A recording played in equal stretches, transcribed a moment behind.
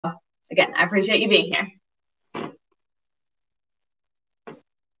Again, I appreciate you being here.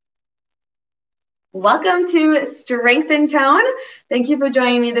 Welcome to Strength and Tone. Thank you for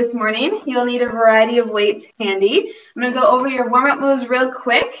joining me this morning. You'll need a variety of weights handy. I'm going to go over your warm-up moves real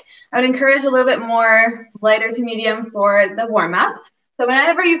quick. I would encourage a little bit more lighter to medium for the warm-up. So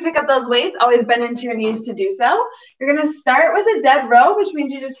whenever you pick up those weights, always bend into your knees to do so. You're going to start with a dead row, which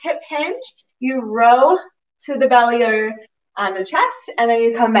means you just hip hinge. You row to the belly or on the chest, and then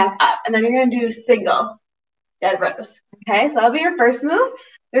you come back up. And then you're going to do single dead rows. Okay, so that'll be your first move.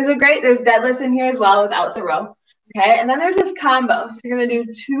 There's deadlifts in here as well without the row. Okay, and then there's this combo. So you're gonna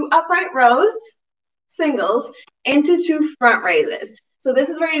do 2 upright rows, singles, into 2 front raises. So this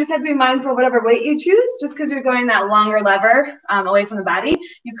is where you just have to be mindful of whatever weight you choose, just because you're going that longer lever away from the body.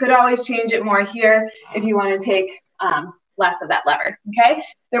 You could always change it more here if you want to take less of that lever, okay?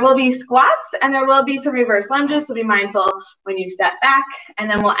 There will be squats and there will be some reverse lunges, so be mindful when you step back, and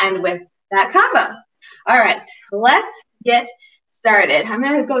then we'll end with that combo. All right, let's get started. I'm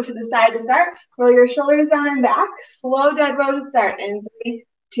going to go to the side to start. Roll your shoulders down and back. Slow dead row to start in 3,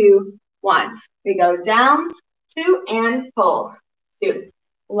 2, 1. We go down, 2, and pull. 2.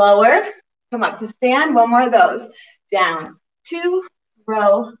 Lower, come up to stand. 1 more of those. Down, 2,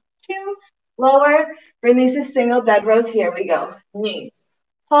 row, 2, lower. Bring these to single dead rows. Here we go. Knees,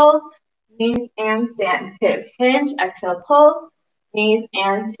 pull, knees, and stand. Hip hinge, exhale, pull, knees,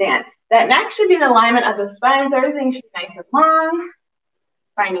 and stand. That neck should be in alignment of the spine, so everything should be nice and long.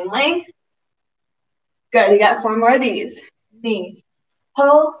 Finding length. Good, you got 4 more of these. Knees,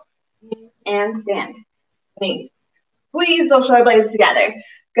 pull, knees, and stand. Knees, squeeze those shoulder blades together.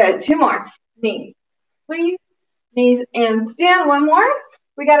 Good, 2 more. Knees, squeeze, knees, and stand. 1 more.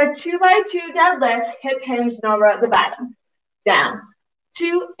 We got a 2x2 deadlift, hip hinge, and over at the bottom. Down,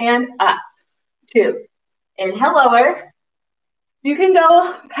 2, and up, 2. Inhale, lower. You can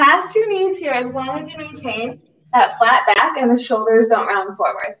go past your knees here as long as you maintain that flat back and the shoulders don't round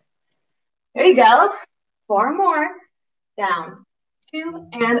forward. There you go. 4 more. Down, 2,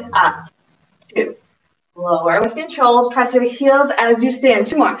 and up, 2. Lower with control. Press your heels as you stand.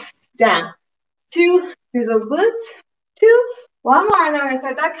 2 more. Down, 2. Squeeze those glutes. 2. 1 more, and then we're going to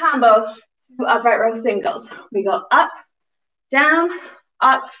start that combo. 2 upright row singles. We go up, down,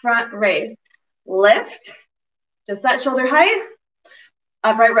 up, front, raise. Lift. Just that shoulder height.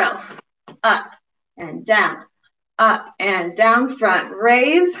 Upright row, up and down, front,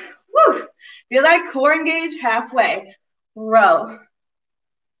 raise, woo, feel that core engage halfway, row,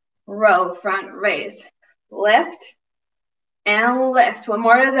 front, raise, lift, and lift, 1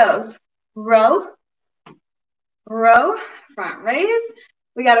 more of those, row, front, raise,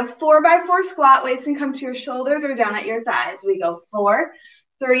 we got a 4x4 squat, weights can come to your shoulders or down at your thighs, we go 4,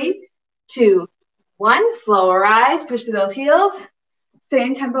 3, 2, 1, slow rise, push through those heels.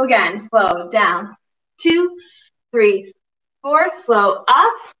 Same tempo again, slow, down, 2, 3, 4, slow,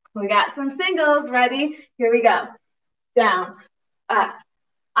 up. We got some singles, ready? Here we go. Down, up,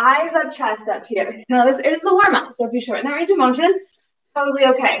 eyes up, chest up here. Now this is the warm-up, so if you shorten that range of motion, totally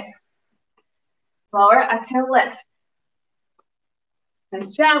okay. Lower, exhale, lift.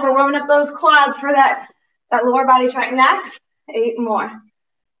 Nice job, we're warming up those quads for that lower body track next. 8 more.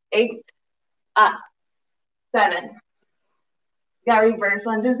 8, up, 7. Got reverse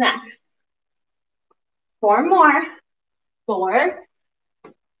lunges next. 4 more. 4,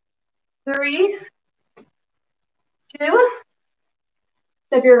 3, 2.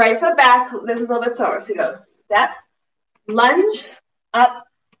 Step your right foot back. This is a little bit slower. So you go step, lunge, up,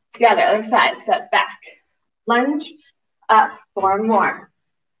 together. Other side. Step back. Lunge, up. 4 more.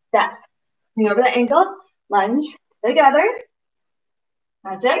 Step. Knee over the ankle. Lunge, together.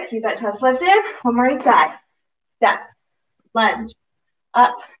 That's it. Keep that chest lifted. 1 more each side. Step. Lunge,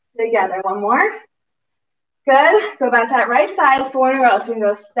 up, together. 1 more. Good. Go back to that right side, 4 in a row. So we can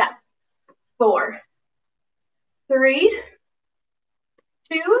go step, 4, 3,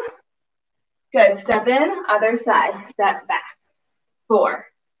 2. Good. Step in, other side. Step back. 4,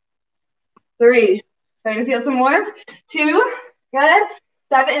 3. Starting to feel some warmth. 2. Good.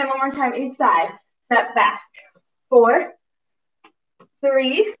 Step in 1 more time each side. Step back. 4,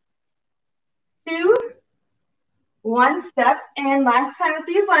 3, 2. 1 step, and last time with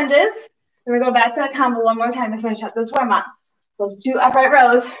these lunges, then we go back to a combo 1 more time to finish up this warm-up. Those 2 upright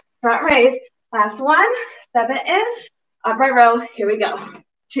rows, front raise, last 1, step it in, upright row, here we go.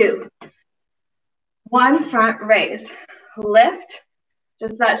 2, 1, front raise, lift,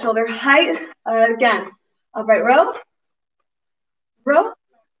 just that shoulder height, again, upright row,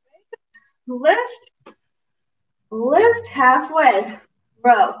 lift, halfway,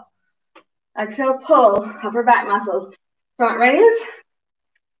 row. Exhale, pull, upper back muscles. Front raise,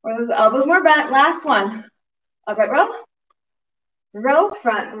 Or those elbows more bent. Last one. Upright row. Row,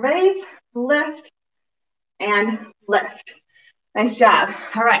 front raise, lift, and lift. Nice job.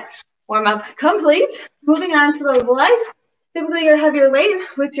 All right. Warm up complete. Moving on to those legs. Typically, your heavier weight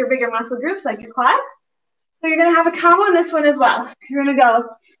with your bigger muscle groups like your quads. So you're going to have a combo in this one as well. You're going to go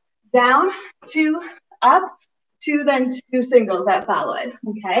down, 2, up, 2, then 2 singles that follow it.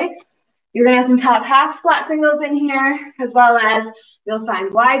 Okay. You're going to have some top half squat singles in here, as well as you'll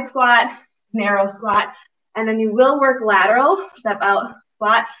find wide squat, narrow squat, and then you will work lateral, step out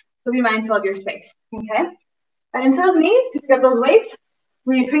squat. So be mindful of your space. Okay. And into those knees to pick up those weights.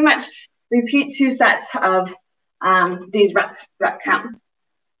 We pretty much repeat 2 sets of these rep counts.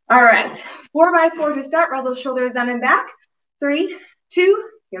 All right, 4x4 to start. Roll those shoulders down and back. 3, 2,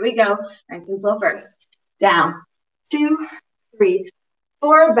 here we go. Nice and slow first. Down, 2, 3,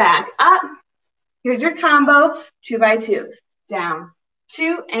 4, back, up. Here's your combo, 2x2. Down,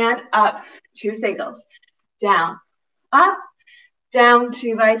 2, and up, 2 singles. Down, up, down,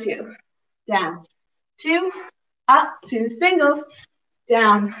 2x2. Down, 2, up, 2 singles.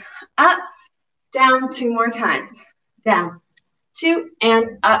 Down, up, down, 2 more times. Down, 2,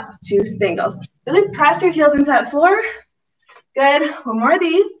 and up, 2 singles. Really press your heels into that floor. Good. One more of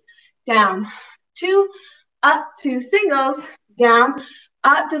these. Down, 2, up, 2 singles. Down,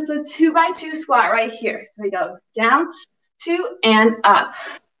 up, just a 2x2 squat right here. So we go down, 2, and up,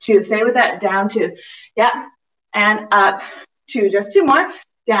 2. Stay with that. Down, 2. Yep. And up, 2. Just 2 more.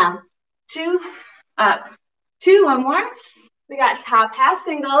 Down, 2, up, 2. One more. We got top half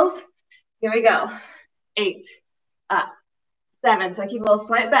singles. Here we go. 8, up, 7. So I keep a little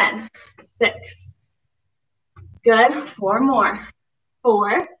slight bend. 6. Good. 4 more.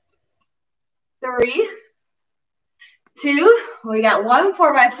 4, 3, 2. We got 1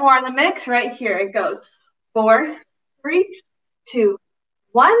 4x4 in the mix right here. It goes 4, 3, 2,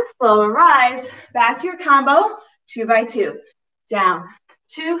 1. Slow rise. Back to your combo. 2x2. Down,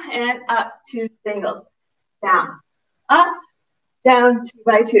 2, and up, 2 singles. Down, up, down,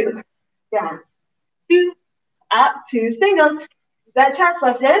 2x2. Down, 2, up, 2 singles. That chest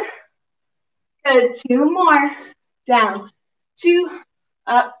lifted. Good. 2 more. Down, 2,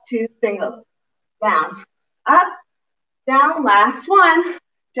 up, 2 singles. Down, up, down. Last one.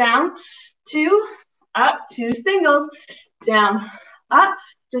 Down, 2, up, 2 singles. Down, up.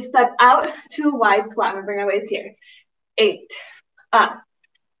 Just step out to a wide squat. I'm going to bring our weights here. 8, up,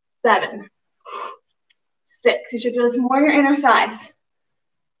 7, 6. You should feel this more in your inner thighs.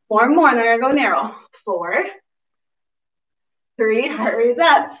 4 more, and then we're going to go narrow. 4, 3, heart rate's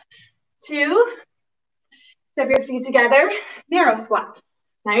up. 2, step your feet together, narrow squat.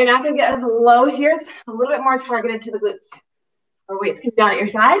 Now you're not going to get as low here. It's a little bit more targeted to the glutes. Or weights can be down at your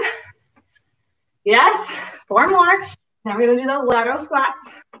side. Yes, 4 more. Now we're going to do those lateral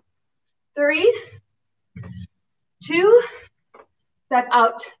squats. 3, 2, step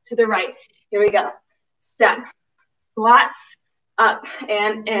out to the right. Here we go. Step, squat, up,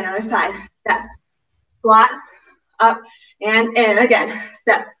 and in. Other side. Step, squat, up, and in. Again.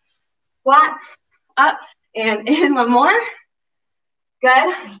 Step, squat, up, and in. One more.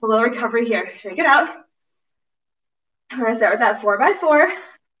 Good. Just a little recovery here. Shake it out. We're going to start with that 4x4.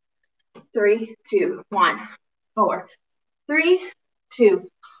 3, 2, 1. 4, 3,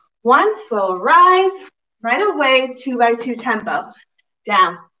 2, 1. Slow rise. Right away, 2x2 tempo.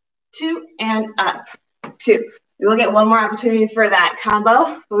 Down, 2, and up, 2. We will get one more opportunity for that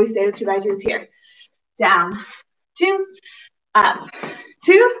combo, but we stay with 2x2s here. Down, 2, up,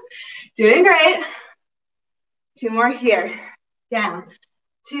 2. Doing great. 2 more here. Down,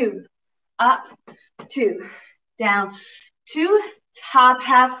 2, up, 2. Down, 2. Top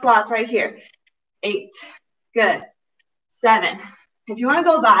half squats right here. 8. Good. 7. If you want to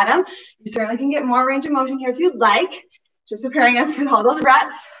go bottom, you certainly can get more range of motion here if you'd like. Just preparing us for all those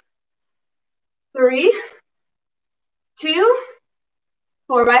reps. 3, 2,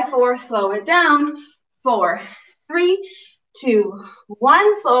 4x4, slow it down. 4, 3, 2,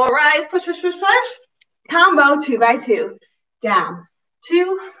 1. Slow rise, push, push, push, push. Combo 2x2. Down,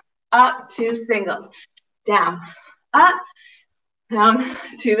 2, up, 2 singles. Down, up, down,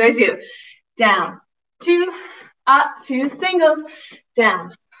 2x2. Down, 2, up, 2 singles.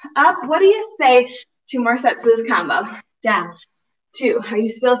 Down, up. What do you say? 2 more sets for this combo. Down, 2. Are you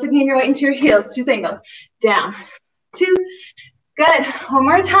still sticking your weight into your heels? 2 singles. Down, 2. Good. One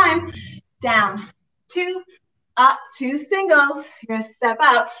more time. Down, 2, up, 2 singles. You're going to step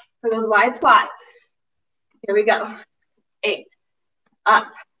out for those wide squats. Here we go. 8, up.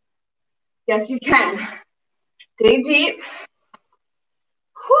 Yes, you can. Dig deep.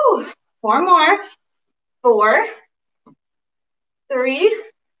 Whew. 4 more. 4, 3,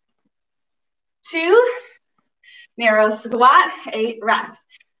 2, narrow squat, 8 reps,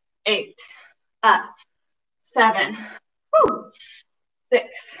 8, up, 7, woo,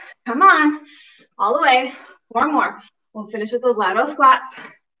 6, come on, all the way, 4 more. We'll finish with those lateral squats.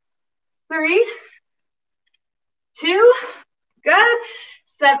 3, 2, good.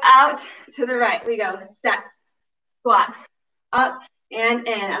 Step out to the right. We go step, squat, up and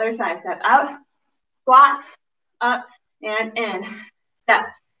in. Other side, step out, squat, up and in. Step,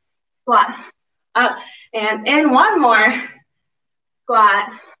 squat, up and in. One more. Squat,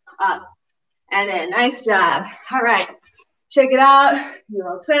 up and in. Nice job. All right. Check it out. Do a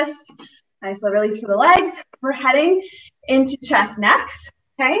little twist. Nice little release for the legs. We're heading into chest next.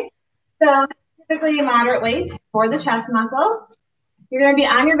 Okay. So typically a moderate weight for the chest muscles. You're going to be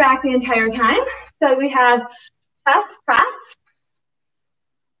on your back the entire time. So we have chest press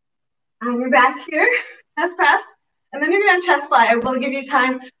on your back here, chest press, and then you're going to chest fly. I will give you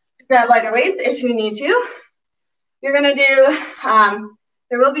time to grab lighter weights if you need to. You're going to do,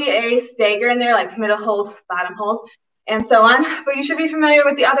 there will be a stagger in there, like middle hold, bottom hold, and so on. But you should be familiar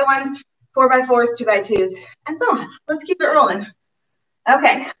with the other ones, 4x4s, 2x2s, and so on. Let's keep it rolling.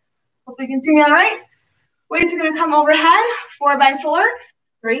 Okay, hope you can see me all right. Weights are going to come overhead, 4x4,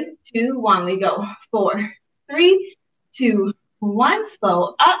 3, 2, 1. We go 4, 3, 2, 1.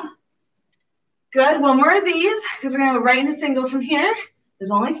 Slow up. Good. One more of these because we're going to go right into singles from here.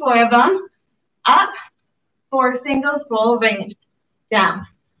 There's only 4 of them. Up, 4 singles, full range. Down,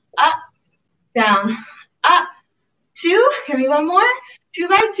 up, down, up. 2. Give me one more.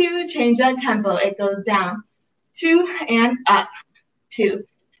 2x2. Change that tempo. It goes down. 2 and up. 2,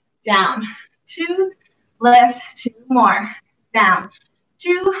 down, 2. Lift, 2 more, down,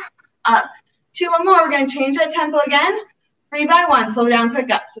 2, up, 2, one more. We're going to change that tempo again. 3x1, slow down, quick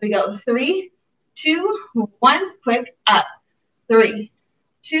up. So we go 3, 2, 1, quick up. 3,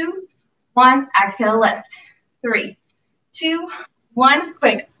 2, 1, exhale, lift. 3, 2, 1,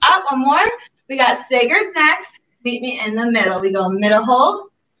 quick up. One more. We got staggered next. Meet me in the middle. We go middle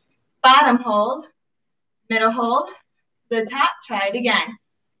hold, bottom hold, middle hold, the top. Try it again.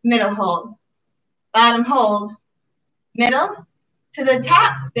 Middle hold. Bottom hold, middle, to the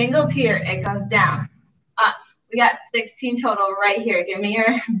top, singles here, it goes down, up. We got 16 total right here. Give me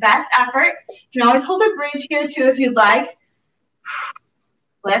your best effort. You can always hold a bridge here too if you'd like.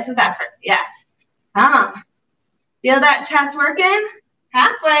 Lift with effort, yes. Come on. Feel that chest working?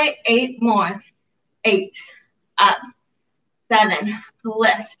 Halfway, 8 more. 8, up, 7,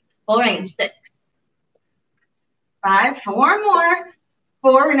 lift, full range, 6, 5, 4 more.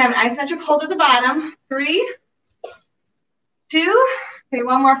 4, we're going to have an isometric hold at the bottom. 3, 2, okay,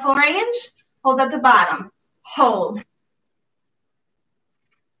 one more full range. Hold at the bottom. Hold.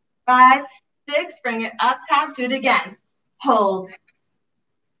 5, 6, bring it up top. Do it again. Hold.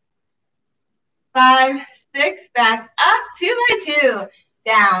 5, 6, back up. 2x2.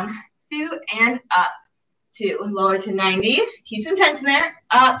 Down. 2 and up. 2. Lower to 90. Keep some tension there.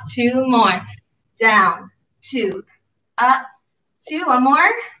 Up. 2 more. Down. 2. Up. 2, one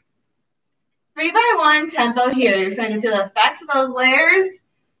more. 3x1 tempo here. You're starting to feel the effects of those layers.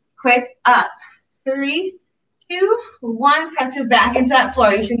 Quick up. 3, 2, 1. Press your back into that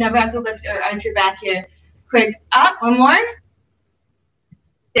floor. You should never have to lift or arch your back here. Quick up. One more.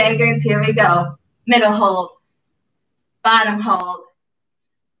 Staggered. Here we go. Middle hold. Bottom hold.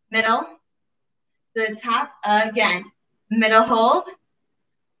 Middle. To the top again. Middle hold.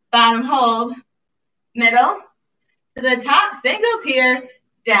 Bottom hold. Middle. To the top, singles here,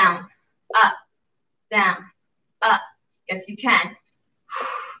 down, up, down, up. Yes, you can.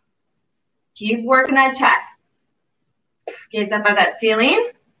 Keep working that chest. Gaze up at that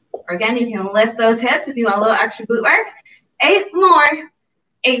ceiling. Or again, you can lift those hips if you want a little extra glute work. 8 more.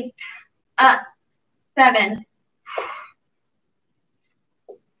 8, up, 7.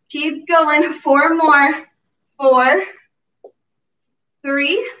 Keep going. 4 more. 4,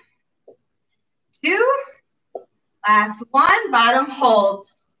 3, 2. Last one, bottom hold,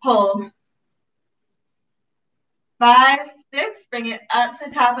 hold. 5, 6, bring it up to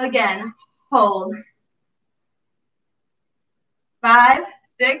the top again, hold. 5,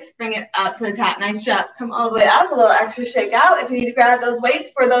 6, bring it up to the top. Nice job. Come all the way up, a little extra shake out. If you need to grab those weights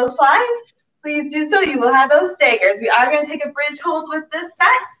for those flies, please do so. You will have those staggers. We are going to take a bridge hold with this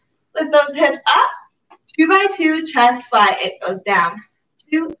set. Lift those hips up. 2x2 chest fly. It goes down.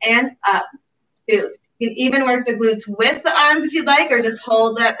 2 and up. 2. You can even work the glutes with the arms if you'd like, or just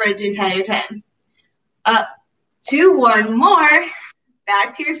hold that bridge the entire time. Up, 2, 1 more.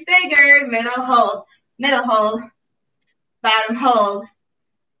 Back to your stagger. Middle hold, bottom hold,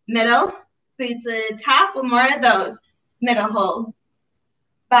 middle. Squeeze to the top. One more of those. Middle hold,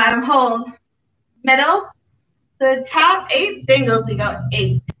 bottom hold, middle, the top, 8 singles, we go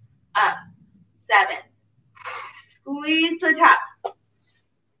 8, up, 7, squeeze to the top.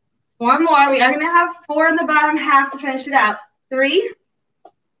 4 more, we are gonna have 4 in the bottom half to finish it out. 3,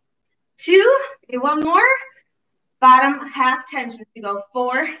 2, okay, 1 more, bottom half tension, we go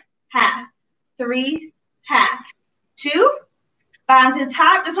 4, half, 3, half, 2, bottom to the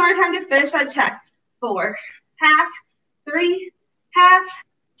top, just one more time to finish that chest. 4, half, 3, half,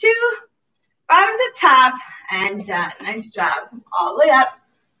 2, bottom to top, and done. Nice job. All the way up.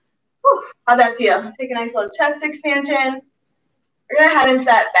 Whew, how'd that feel? Take a nice little chest expansion. We're gonna head into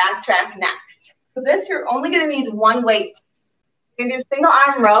that back track next. For this, you're only gonna need 1 weight. You're gonna do single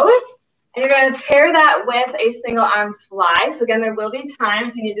arm rows, and you're gonna pair that with a single arm fly. So again, there will be time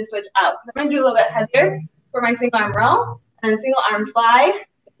if you need to switch up. I'm gonna do a little bit heavier for my single arm row, and single arm fly,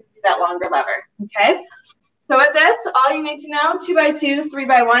 do that longer lever, okay? So with this, all you need to know, 2 by 2s, 3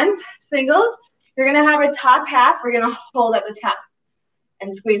 by 1s, singles. You're gonna have a top half, we're gonna hold at the top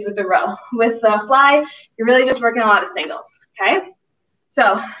and squeeze with the row. With the fly, you're really just working a lot of singles, okay?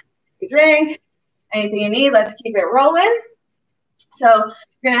 So, drink, anything you need, let's keep it rolling. So,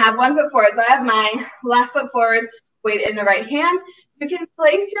 you're gonna have 1 foot forward. So I have my left foot forward, weight in the right hand. You can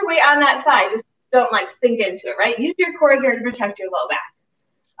place your weight on that side, just don't like sink into it, right? Use your core here to protect your low back.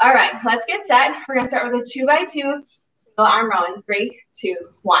 All right, let's get set. We're gonna start with a 2 by 2, single arm rowing. 3, 2,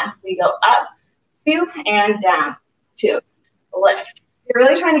 1. We go up, 2, and down, 2, lift. You're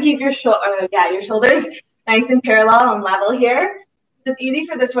really trying to keep your shoulders nice and parallel and level here. It's easy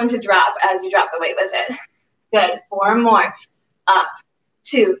for this one to drop as you drop the weight with it. Good, 4 more. Up,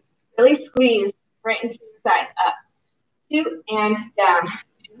 2, really squeeze right into the side. Up, 2, and down.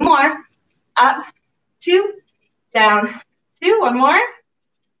 2 more. Up, 2, down, 2. 1 more.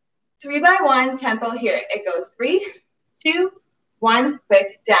 3 by 1 tempo here. It goes 3, 2, 1,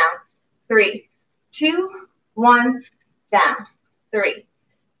 quick down. 3, 2, 1, down. 3,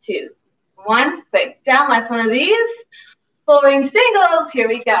 2, 1, quick down. Last one of these. Full range singles. Here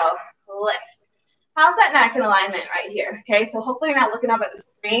we go. Lift. How's that neck in alignment right here? Okay, so hopefully you're not looking up at the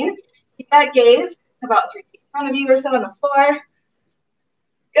screen. Keep that gaze about 3 feet in front of you or so on the floor.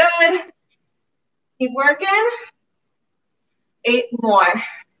 Good. Keep working. 8 more.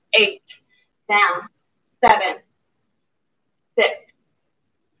 8, down, 7, 6,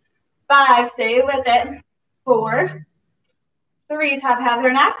 5, stay with it. 4, 3, top halves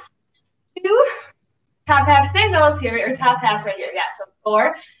are next. 2, top half singles here, or top halves right here. Yeah, so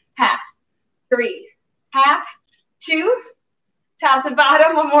 4, half, 3, half, 2, top to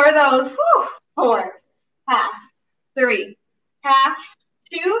bottom. 1 more of those. Whew. 4, half, 3, half,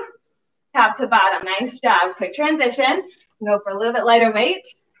 2, top to bottom. Nice job. Quick transition. Go for a little bit lighter weight.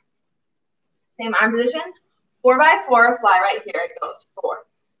 Same arm position. 4 by 4, fly right here. It goes 4,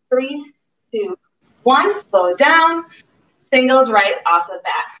 3, 2, 1. Slow down. Singles right off the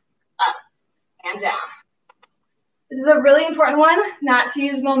bat. Up and down. This is a really important one, not to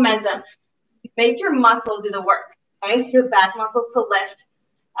use momentum. Make your muscle do the work, okay? Your back muscles to lift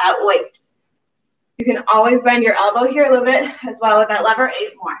at weight. You can always bend your elbow here a little bit as well with that lever.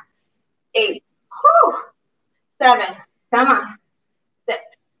 8 more. 8. Whew. 7. Come on. 6.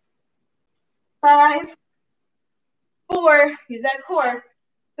 5, 4, use that core.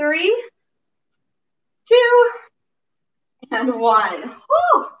 3, 2, and 1.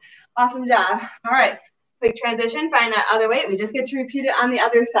 Whew. Awesome job. All right, quick transition. Find that other weight. We just get to repeat it on the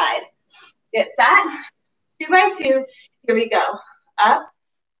other side. Get set. 2 by 2. Here we go. Up,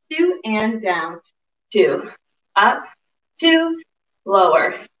 2, and down. 2. Up, 2,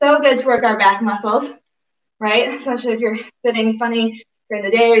 lower. So good to work our back muscles, right? Especially if you're sitting funny during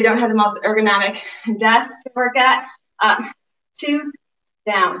the day or you don't have the most ergonomic desk to work at. Up, 2,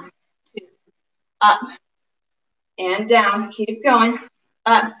 down, 2, up, and down. Keep going.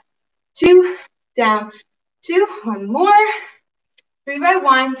 Up, 2, down, 2. 1 more. 3 by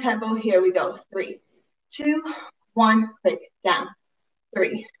 1 tempo. Here we go. 3, 2, 1. Quick down.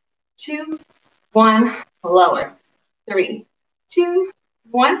 3, 2, 1. Lower. 3, 2,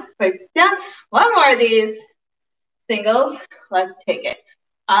 1. Quick down. 1 more of these. Singles, let's take it.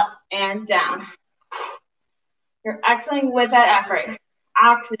 Up and down. You're excellent with that effort.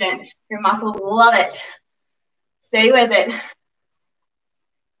 Oxygen, your muscles love it. Stay with it.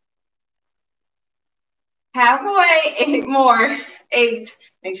 Halfway, 8 more. 8.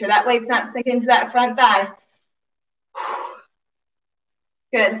 Make sure that weight's not sinking into that front thigh.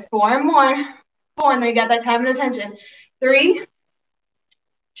 Good. 4 more. 4, and then you got that time and attention. 3,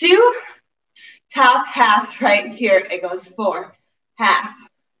 2, top halves right here. It goes 4, half,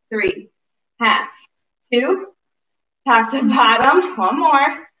 3, half, 2, top to bottom. 1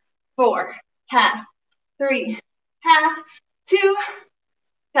 more. 4, half, 3, half, 2,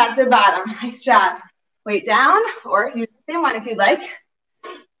 top to bottom. Nice job. Weight down, or use the same one if you'd like.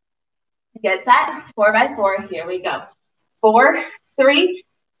 Get set, 4 by 4, here we go. 4, 3,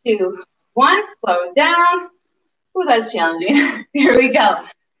 2, 1, slow down. Ooh, that's challenging. Here we go.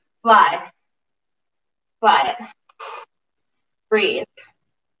 Fly. Fly it. Breathe.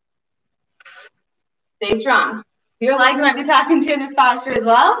 Stay strong. Your legs might be talking to you in this posture as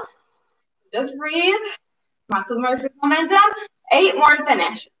well. Just breathe. Muscle momentum. 8 more to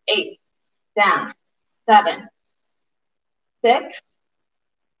finish. 8. Down. 7. 6.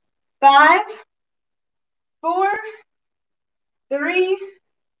 5. 4. 3.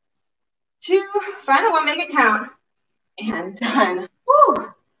 2. Final one. Make it count. And done. Woo.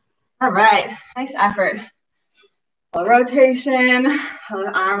 All right. Nice effort. A little rotation. A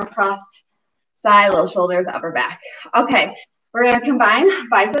little arm across side. A little shoulders, upper back. Okay. We're going to combine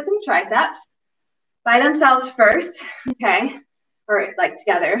biceps and triceps by themselves first. Okay. Or like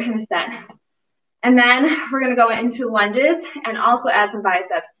together in a set. And then we're going to go into lunges and also add some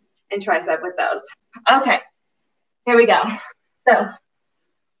biceps and tricep with those. Okay. Here we go. So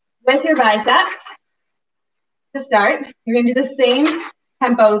with your biceps, to start, you're going to do the same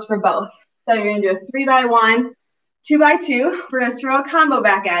tempos for both. So you're going to do a 3 by 1, 2 by 2. We're going to throw a combo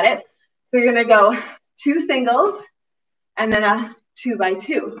back at it. So you're going to go 2 singles and then a 2 by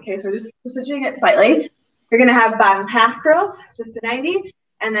 2. Okay, so we're just switching it slightly. You're going to have bottom half curls, just to 90,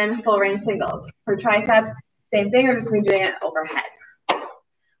 and then full range singles. For triceps, same thing. We're just going to be doing it overhead.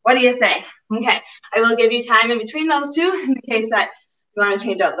 What do you say? Okay, I will give you time in between those two in the case that you want to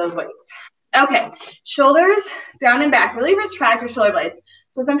change out those weights. Okay, shoulders down and back. Really retract your shoulder blades.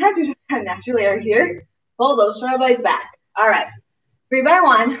 So sometimes you just kind of naturally are here. Pull those shoulder blades back. All right, 3 by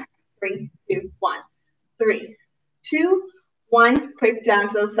 1, 3, 2, 1, 3, 2, 1. Quick down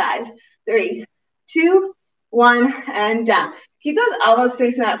to those thighs. 3, 2, 1, and down. Keep those elbows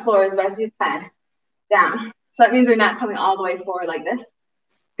facing that floor as best you can. Down. So that means they're not coming all the way forward like this.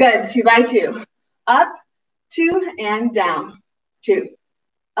 Good. 2 by 2. Up, 2, and down. 2.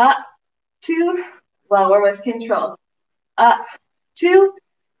 Up, 2. Lower with control. Up, 2,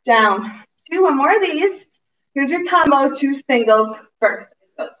 down. 2. One more of these. Here's your combo. 2 singles first.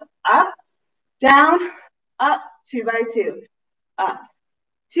 It goes up, down, up, 2 by 2. Up,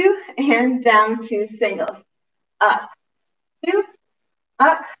 2, and down. 2 singles. Up, 2,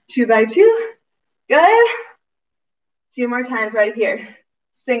 up, 2 by 2. Good. 2 more times right here.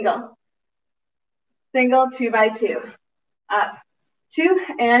 Single, single, 2 by 2. Up, 2,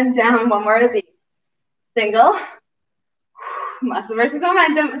 and down. One more of these. Single, muscle versus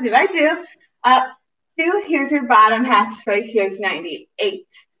momentum, 2 by 2. Up, 2. Here's your bottom half right here. It's 90. 8.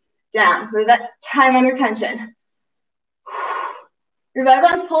 Down. So is that time under tension? Your belly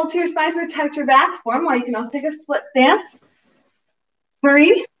button's pulled to your spine to protect your back. 4 more. You can also take a split stance.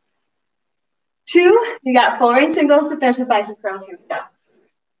 3, 2. You got full range singles to finish with bicep curls. Here we go.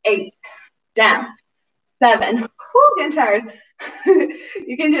 8. Down. 7. Whew, getting tired.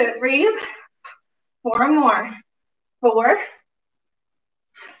 You can do it. Breathe. 4 more. 4,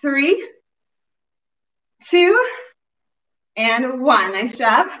 3, 2, and 1. Nice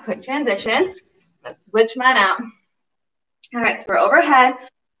job. Quick transition. Let's switch mine out. All right, so we're overhead.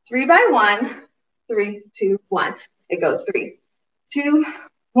 3 by 1. 3, 2, 1. It goes 3, 2,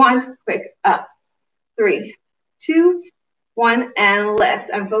 1. Quick up. 3, 2, 1, and lift.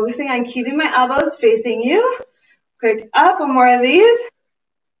 I'm focusing on keeping my elbows facing you. Quick up. 1 more of these.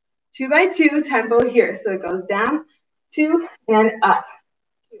 2 by 2 tempo here. So it goes down, 2, and up.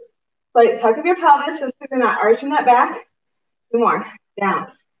 2. Slight tuck of your pelvis just so you're not arching that back. 2 more. Down.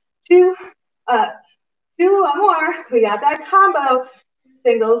 2, up. 2, 1 more. We got that combo. 2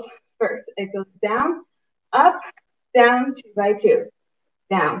 singles first. It goes down, up, down, 2 by 2.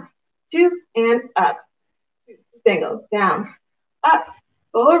 Down, 2, and up. 2 singles. Down, up.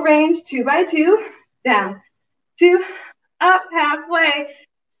 Full range, 2 by 2. Down, 2, up, halfway.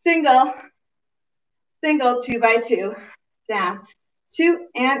 Single, single, 2 by 2. Down, 2,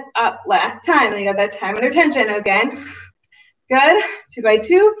 and up. Last time. You got that time under tension again. Good. 2 by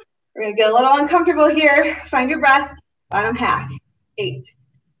 2. We're going to get a little uncomfortable here. Find your breath. Bottom half. 8.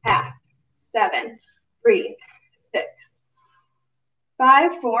 Half. 7. Breathe. 6.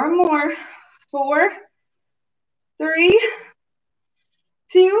 5. 4 more. 4. 3.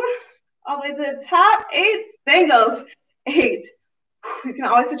 2. All the way to the top. 8. Singles. 8. You can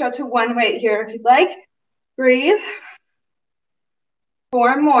always switch out to 1 weight here if you'd like. Breathe.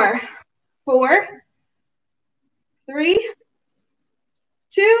 4 more. 4. 3.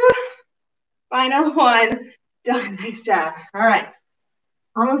 2. Final 1. Done. Nice job. All right.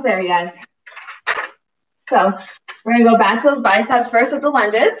 Almost there, you guys. So we're gonna go back to those biceps first with the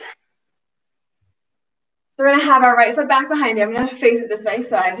lunges. So we're gonna have our right foot back behind you. I'm gonna face it this way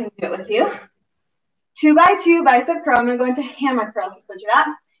so I can do it with you. 2 by 2 bicep curl. I'm gonna go into hammer curls. So switch it up.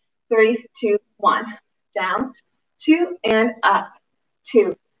 3, 2, 1. Down, 2, and up.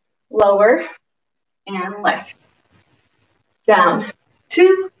 2, lower, and lift. Down,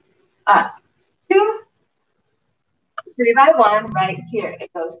 2, up, 2, 3 by 1 right here.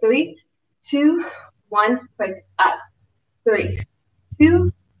 It goes 3, 2, 1, quick up. 3,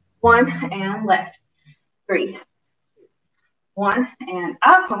 2, 1, and lift. 3, 1, and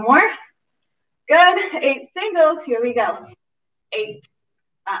up. One more. Good. 8 singles. Here we go. 8,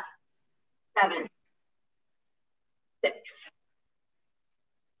 up, 7, 6,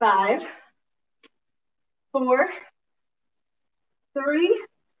 5, 4, 3,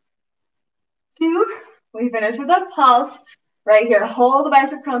 2. We finish with a pulse right here. Hold the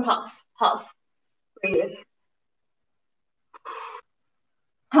bicep curl and pulse. Pulse. Breathe.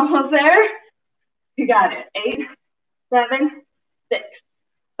 Almost there. You got it. 8, 7, 6,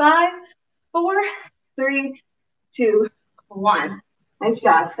 5, 4, 3, 2, 1. Nice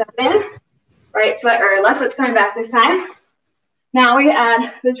job. Step in. Right foot or left foot's coming back this time. Now we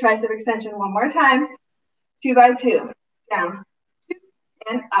add the tricep extension one more time. 2 by 2. Down, 2,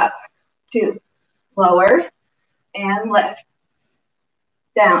 and up. 2. Lower and lift.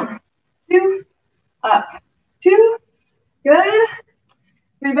 Down, 2, up, 2. Good.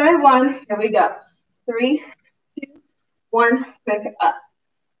 3 by 1. Here we go. 3, 2, 1. Pick up.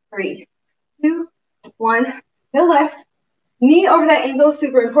 3, 2, 1. The lift. Knee over that ankle,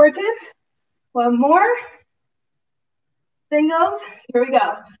 super important. One more. Singles. Here we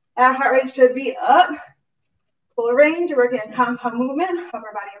go. That heart rate should be up. Full range. You're working a compound movement,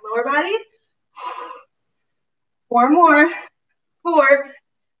 upper body and lower body. 4 more. 4.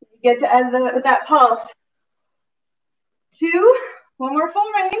 You get to end that pulse. 2. One more full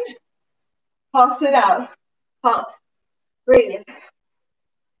range. Pulse it out. Pulse. Breathe.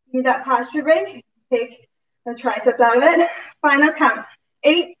 Need that posture break. Take the triceps out of it. Final count.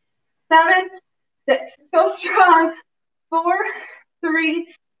 8, 7, 6. Go strong. 4,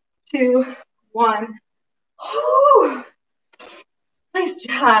 3, 2, 1. Whew. Nice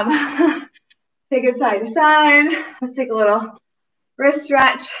job. Take it side to side. Let's take a little wrist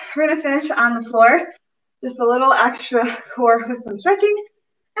stretch. We're going to finish on the floor. Just a little extra core with some stretching.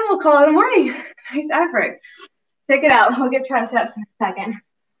 And we'll call it a morning. Nice effort. Check it out. We'll get triceps in a second.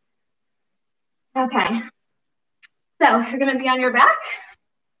 Okay. So you're going to be on your back.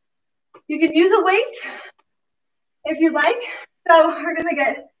 You can use a weight if you'd like. So we're going to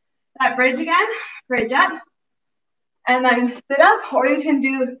get that bridge again. Bridge up. And then sit up. Or you can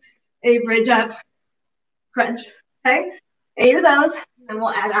do a bridge up crunch. Okay? 8 of those. And we'll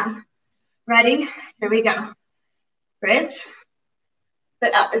add on. Ready? Here we go. Bridge.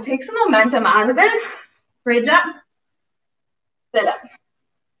 Sit up. It takes some momentum out of it. Bridge up. Sit up.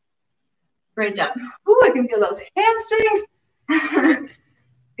 Bridge up. Ooh, I can feel those hamstrings.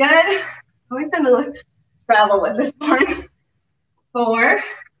 Good. Always tend to travel with this one. 4.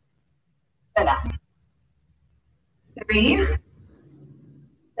 Sit up. 3.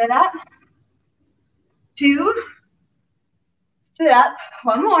 Sit up. 2. Sit up.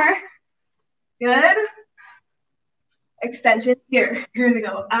 One more. Good. Extension here. You're going to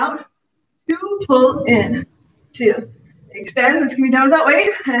go out. 2. Pull in. 2. Extend. This can be done without weight.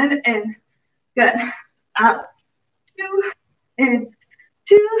 And in. Good. Out. 2. In.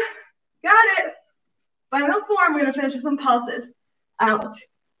 2. Got it. Final form. We're going to finish with some pulses. Out.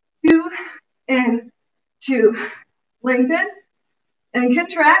 2. In. 2. Lengthen. And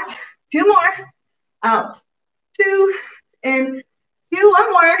contract. 2 more. Out. 2. In. 2.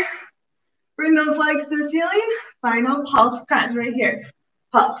 One more. Bring those legs to the ceiling. Final pulse crunch right here.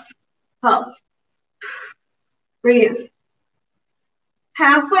 Pulse. Pulse. Breathe.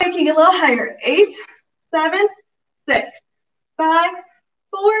 Halfway, can get a little higher. 8, 7, 6, 5,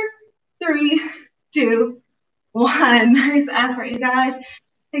 4, 3, 2, 1. Nice effort, you guys.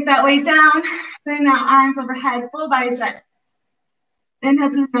 Take that weight down. Bring that arms overhead. Full body stretch. Inhale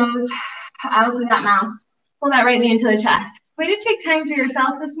to the nose. Out to that mouth. Pull that right knee into the chest. Way to take time for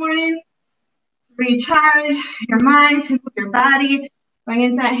yourself this morning. Recharge your mind, to move your body. Going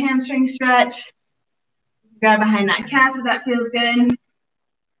into that hamstring stretch. Grab behind that calf if that feels good.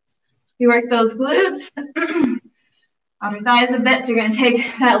 You work those glutes. Outer thighs a bit. So you're going to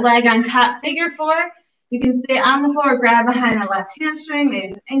take that leg on top, figure 4. You can stay on the floor, grab behind that left hamstring,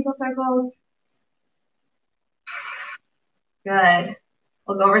 maybe some ankle circles. Good.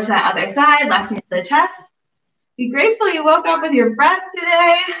 We'll go over to that other side, left knee to the chest. Be grateful you woke up with your breath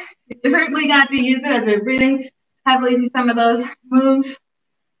today. You certainly got to use it as we're breathing heavily through some of those moves.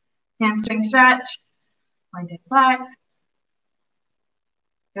 Hamstring stretch, pointed flex.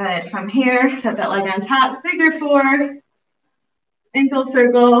 Good. From here, set that leg on top, figure four, ankle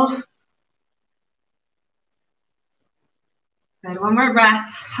circle. Good. One more breath.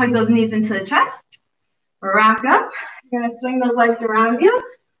 Hug those knees into the chest. Rock up. You're going to swing those legs around you.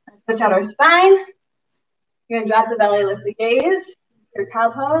 Switch out our spine. You're going to drop the belly, lift the gaze. Your cow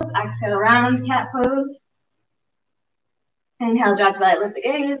pose. Exhale, round cat pose. Inhale, drop the belly, lift the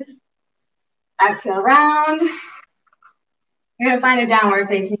gaze. Exhale, round. You're going to find a downward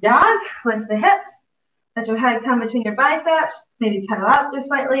facing dog. Lift the hips. Let your head come between your biceps. Maybe pedal up just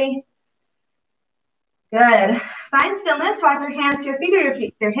slightly. Good. Find stillness. Walk your hands to your feet or your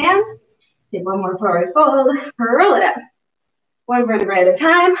feet to your hands. Take one more forward fold. Roll it up. One vertebrae at a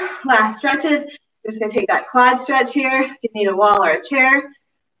time. Last stretches. Just going to take that quad stretch here. If you need a wall or a chair,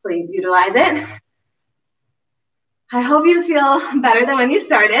 please utilize it. I hope you feel better than when you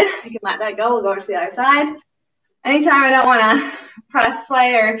started. You can let that go. We'll go over to the other side. Anytime I don't want to press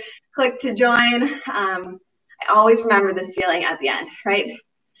play or click to join, I always remember this feeling at the end, right?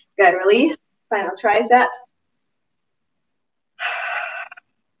 Good. Release. Final triceps.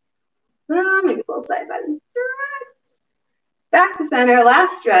 Maybe a little side bend. Back to center.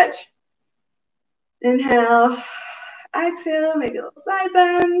 Last stretch. Inhale. Exhale. Maybe a little side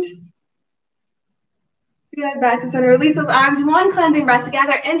bend. Good. Back to center. Release those arms. One cleansing breath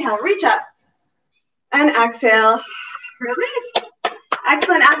together. Inhale. Reach up. And exhale. Release.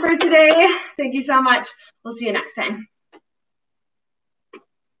 Excellent effort today. Thank you so much. We'll see you next time.